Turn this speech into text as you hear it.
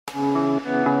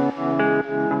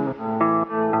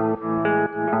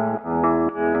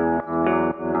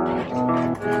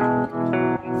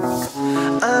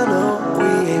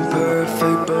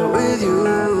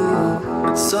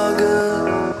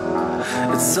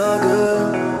all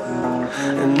good,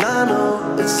 and I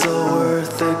know it's all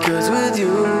worth it, 'cause with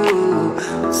you,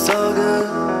 it's all good,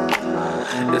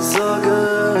 it's all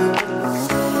good.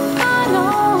 I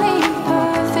know we ain't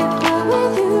perfect, but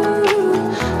with you,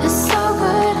 it's so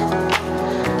good,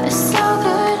 it's so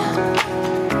good.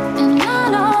 And I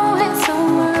know it's all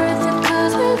worth it,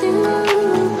 'cause with you,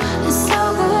 it's so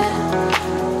good,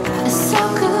 it's so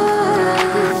good,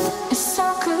 it's so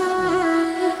good.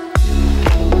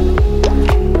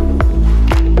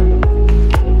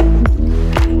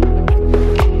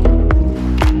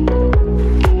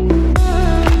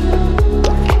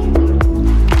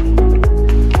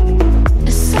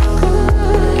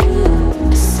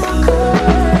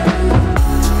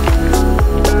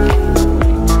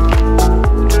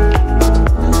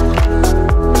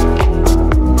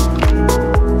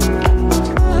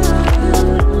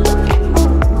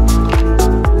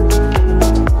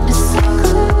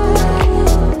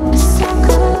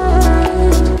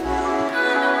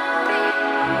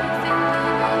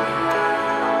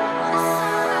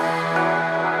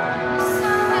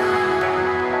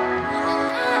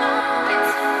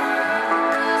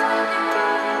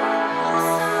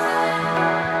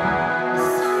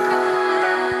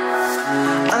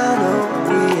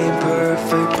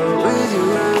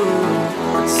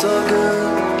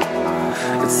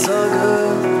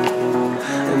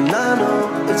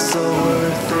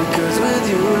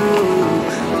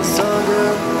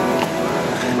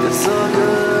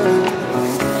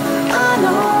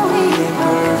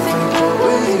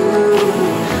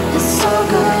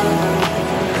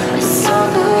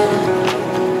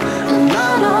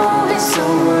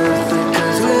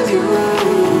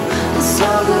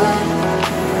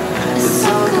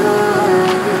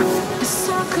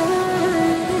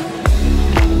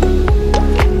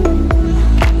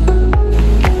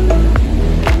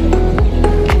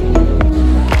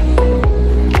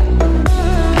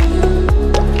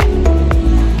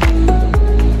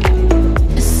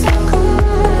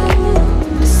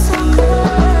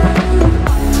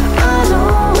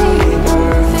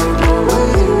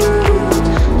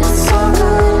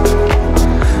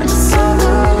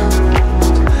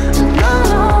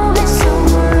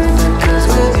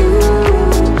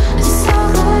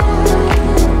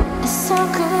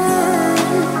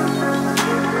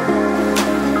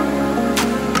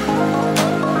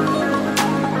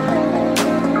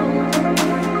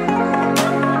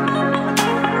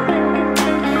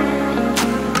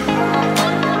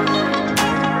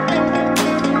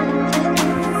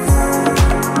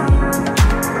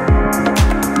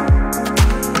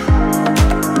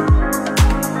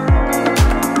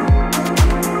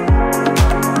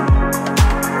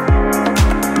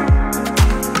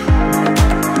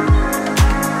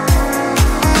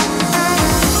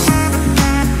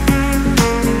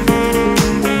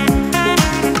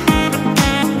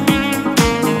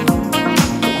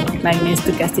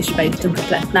 Megnéztük ezt, és bejutunk a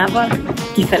Pletnával,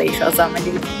 kifelé is azzal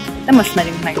megyünk. De most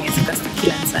megyünk, megnézzük azt a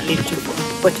 90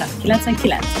 lépcsőfokot. Bocsánat,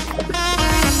 99.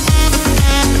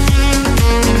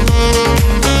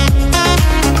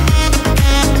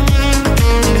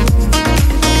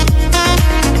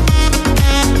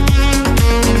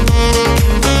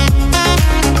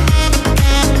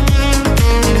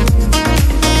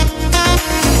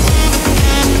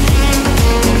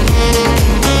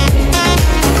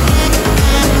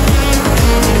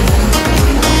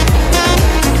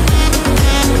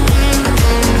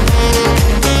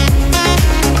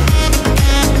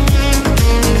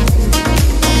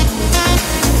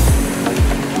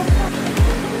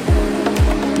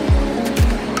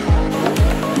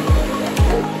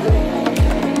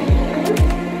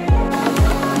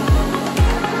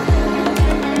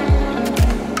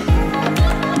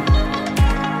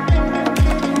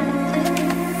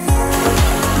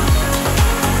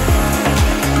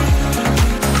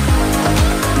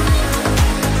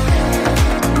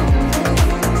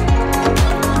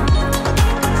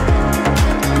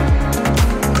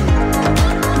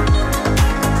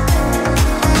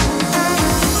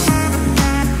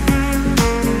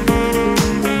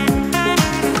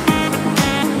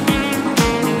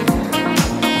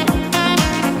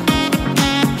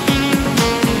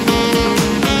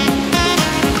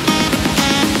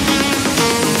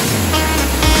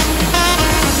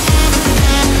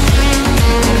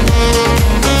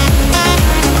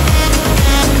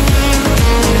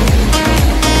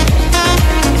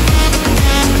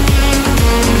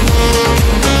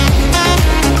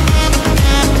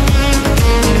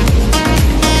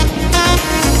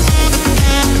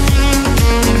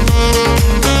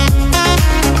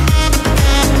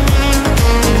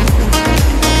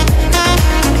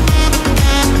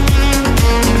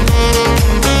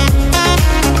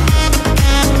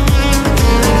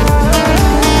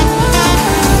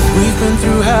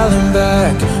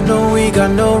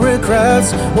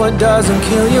 us. What doesn't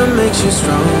kill you makes you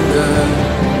stronger.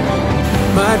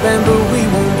 Might bend but we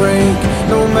won't break,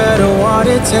 no matter what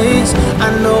it takes.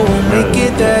 I know we'll make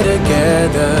it there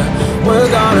together. We're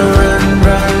gonna run,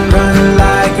 run, run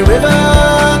like a river,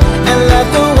 and let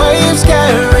the waves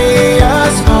carry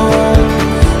us home.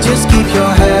 Just keep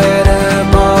your head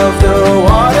above the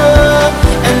water,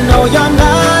 and know you're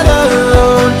not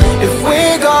alone. If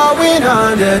we're going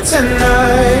under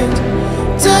tonight,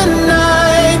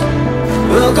 tonight,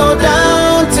 we'll go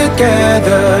down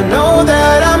together. Know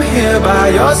that I'm here by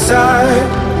your side.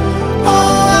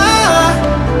 Oh,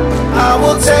 I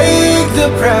will take the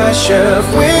pressure if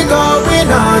we're going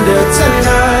under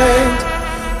tonight,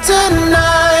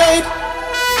 tonight.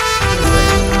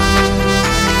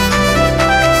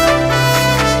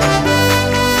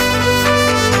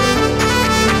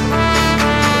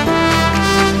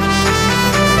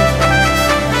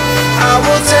 I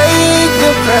will take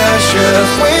the pressure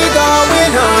if we're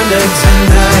going under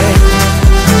tonight.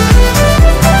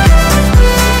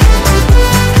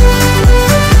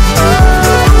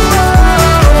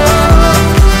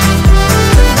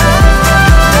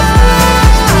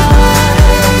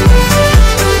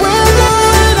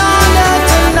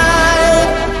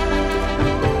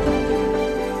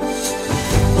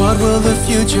 What will the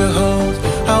future hold?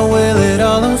 How will it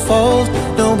all unfold?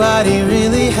 Nobody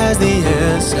really has the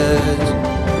answers.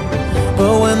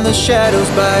 But when the shadows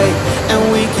bite and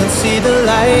we can see the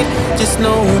light, just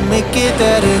know we'll make it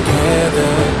there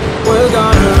together. We're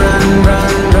gonna run,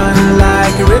 run, run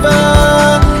like a river,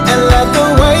 and let the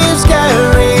waves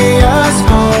carry us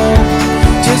home.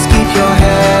 Just keep your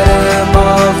head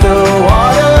above the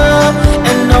water,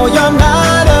 and know you're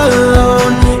not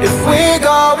alone. If we're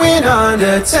going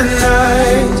under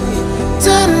tonight,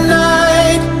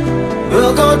 tonight,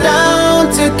 we'll go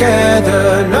down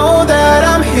together. Know that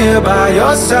I'm here by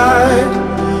your side.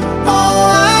 Oh,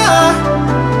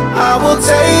 I will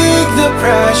take the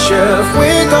pressure if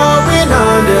we're going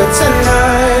under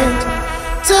tonight,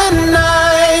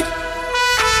 tonight.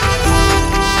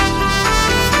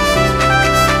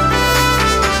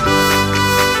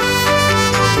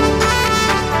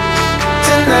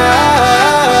 Tonight,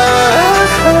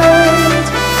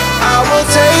 I will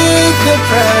take the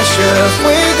pressure if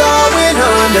we're going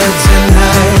under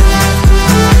tonight.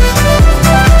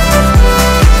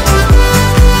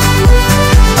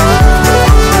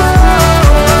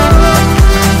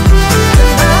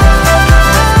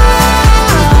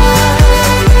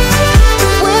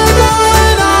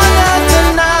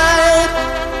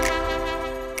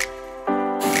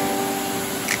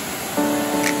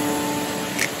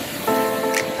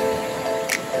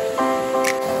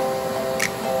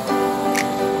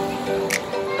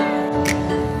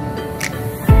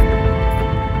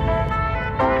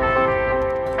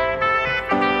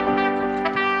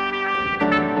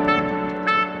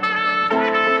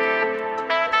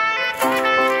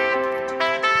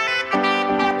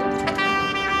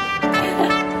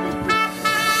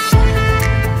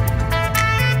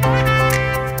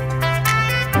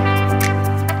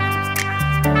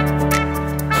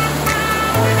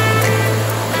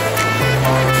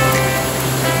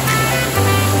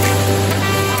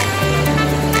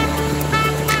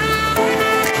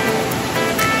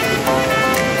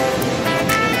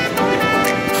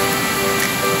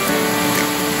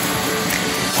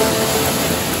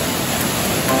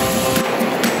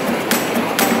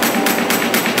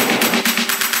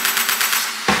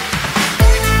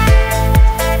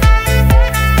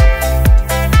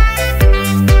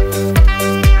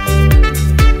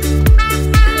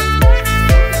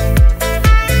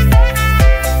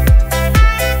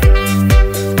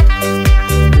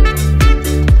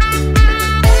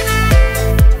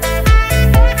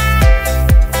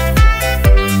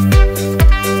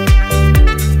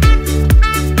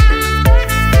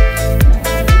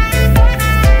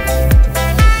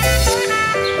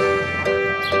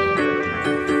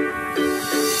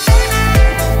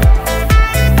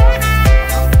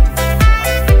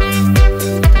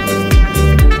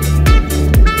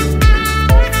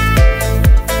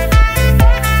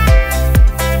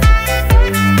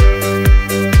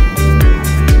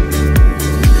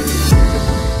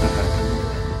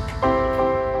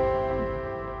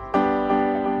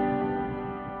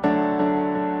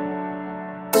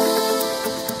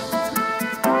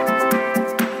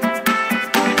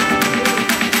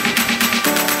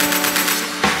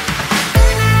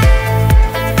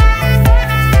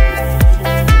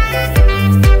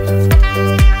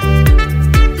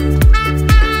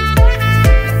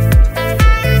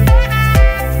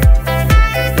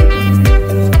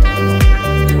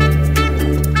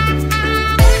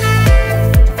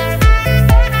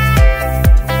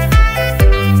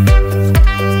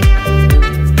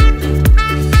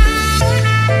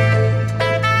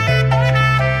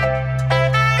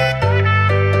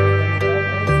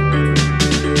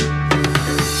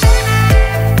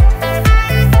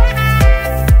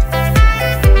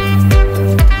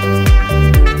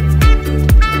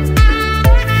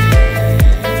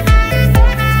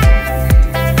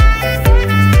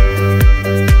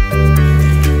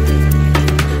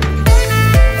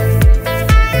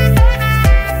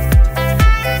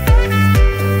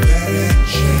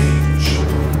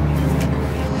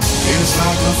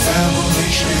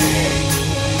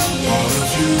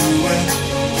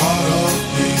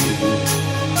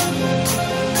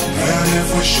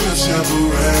 we should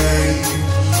separate.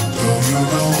 Go your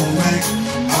own way,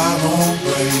 I won't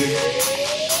wait.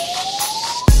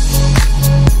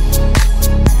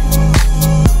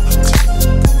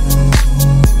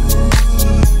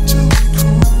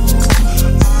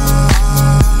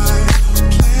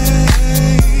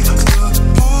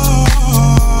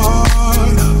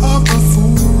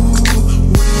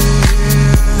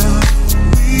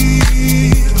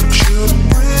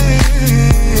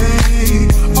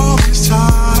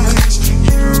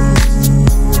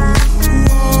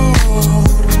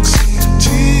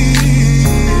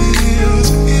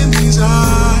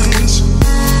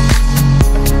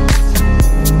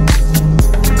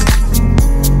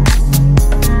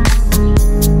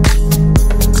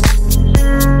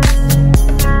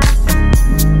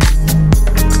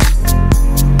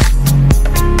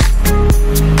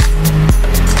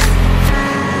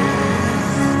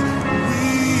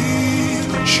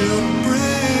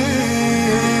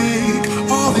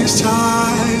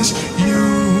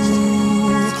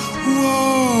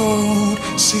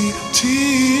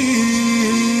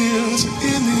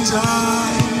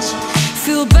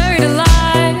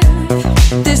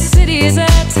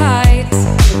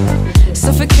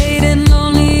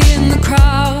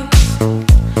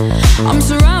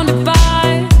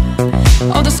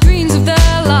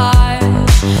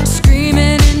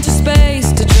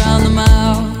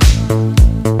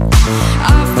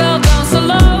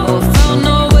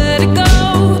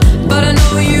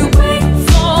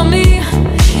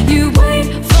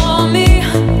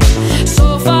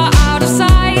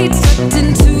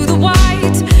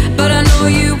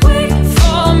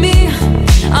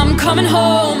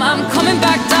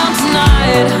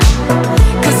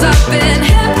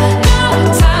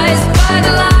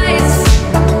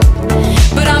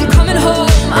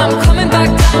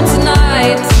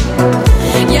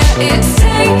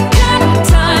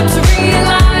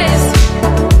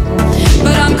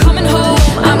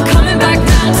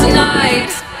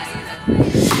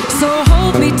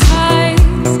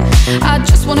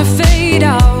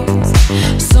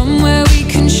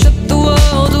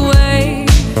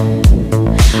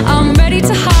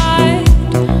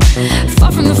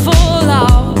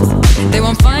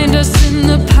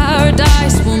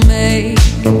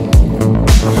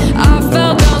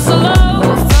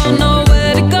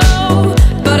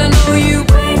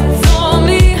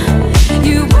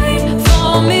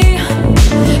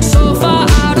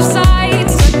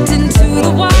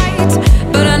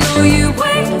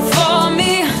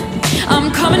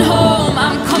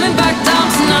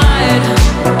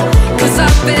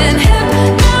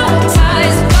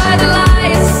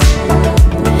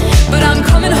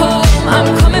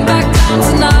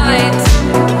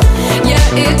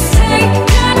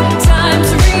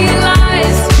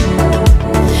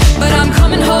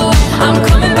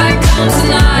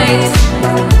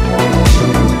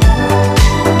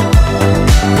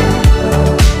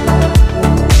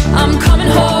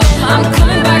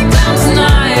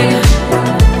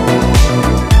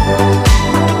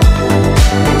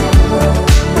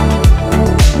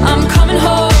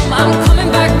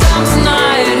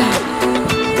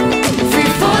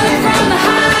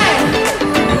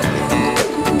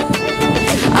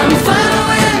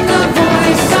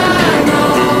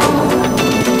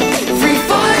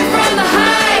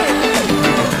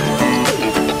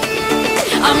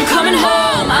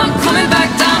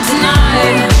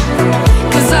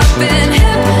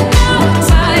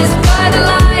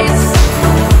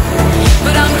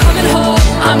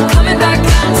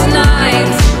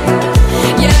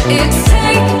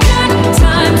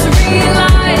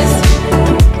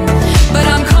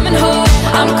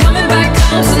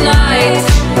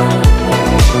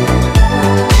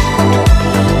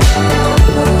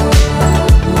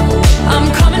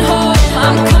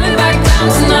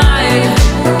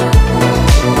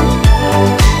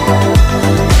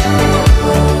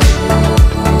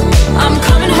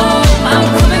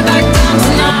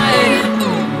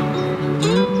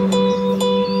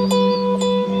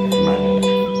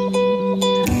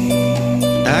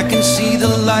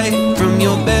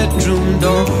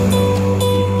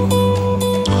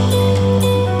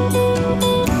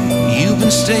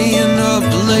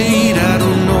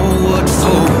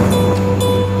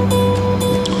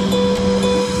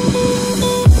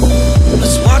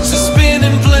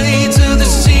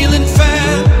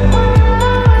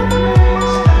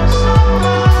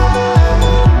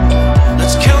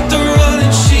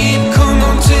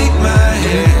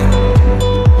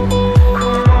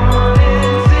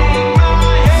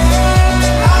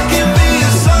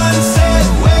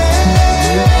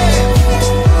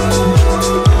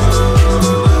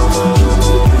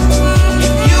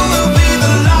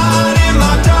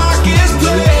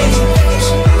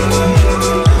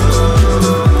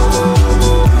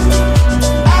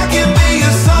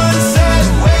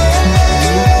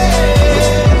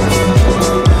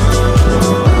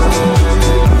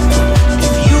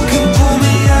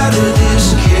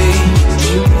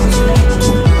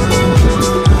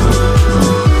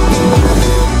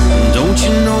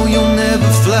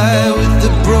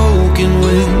 can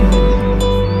win.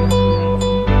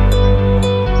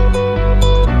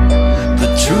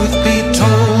 But truth be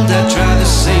told, I try the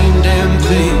same damn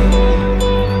thing.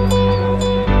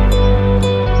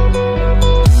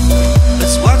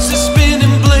 Let's watch the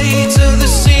spinning blades of the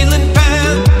ceiling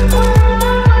fan.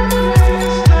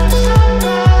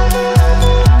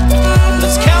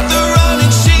 Let's count the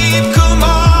running sheep. Come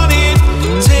on in,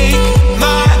 take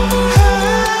my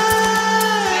hand.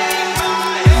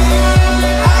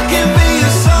 I can be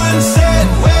a sunset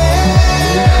wave.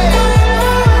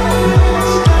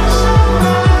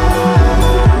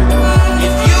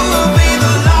 If you will be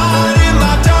the light in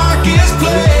my darkest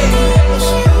place,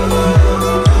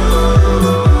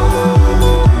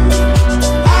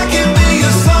 I can be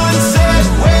a sunset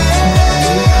wave.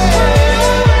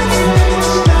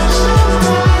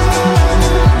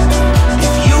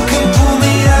 If you can pull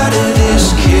me out of this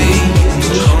cage,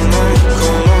 come on,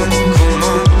 come on, come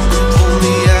on, pull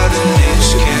me out of this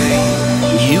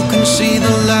cage. You can see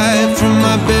the light from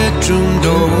my bedroom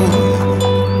door.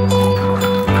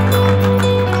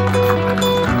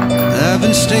 I've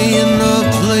been staying up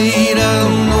late, I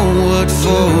don't know what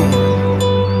for,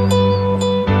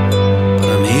 but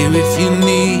I'm here if you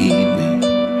need